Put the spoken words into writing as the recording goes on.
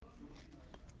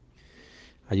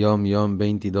Yom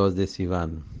 22 de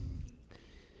Sivan.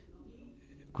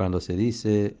 Cuando se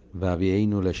dice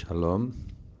Vavieinu le Shalom,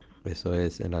 eso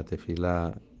es en la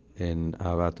tefilá en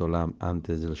Avat Olam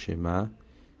antes del Shema,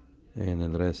 en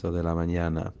el rezo de la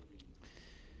mañana.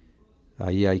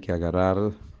 Ahí hay que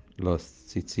agarrar los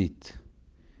tzitzit.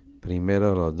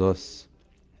 Primero los dos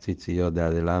tzitzit de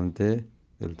adelante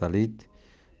del talit,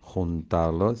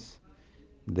 juntarlos.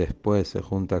 Después se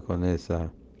junta con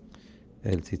esa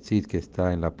el tzitzit que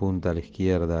está en la punta a la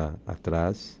izquierda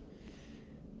atrás.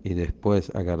 Y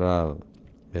después agarrar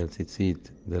el tzitzit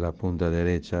de la punta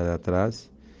derecha de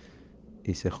atrás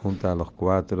y se junta a los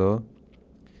cuatro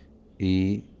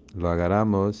y lo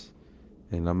agarramos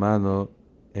en la mano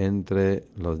entre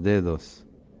los dedos,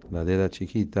 la dedo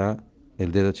chiquita,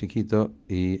 el dedo chiquito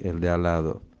y el de al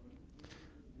lado,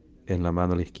 en la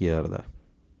mano a la izquierda.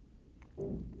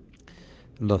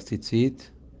 Los tzitzit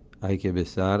hay que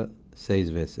besar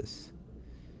 6 veces.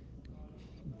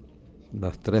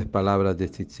 Las 3 palabras de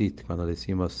tzitzit, cuando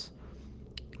decimos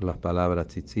las palabras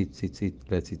tzitzit, tzitzit,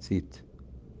 tzitzit,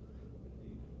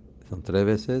 son 3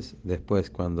 veces. Después,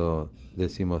 cuando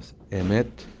decimos emet,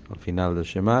 al final del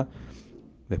Shema,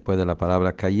 después de la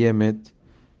palabra kayemet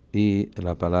y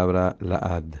la palabra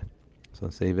laad.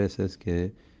 Son 6 veces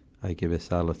que hay que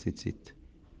besar los tzitzit.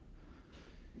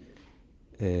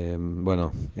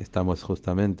 Bueno, estamos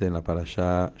justamente en la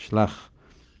parashá Shlach,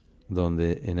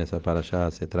 donde en esa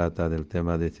parashá se trata del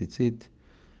tema de tzitzit.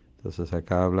 Entonces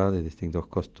acá habla de distintas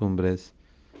costumbres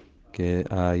que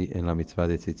hay en la mitzvah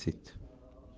de tzitzit.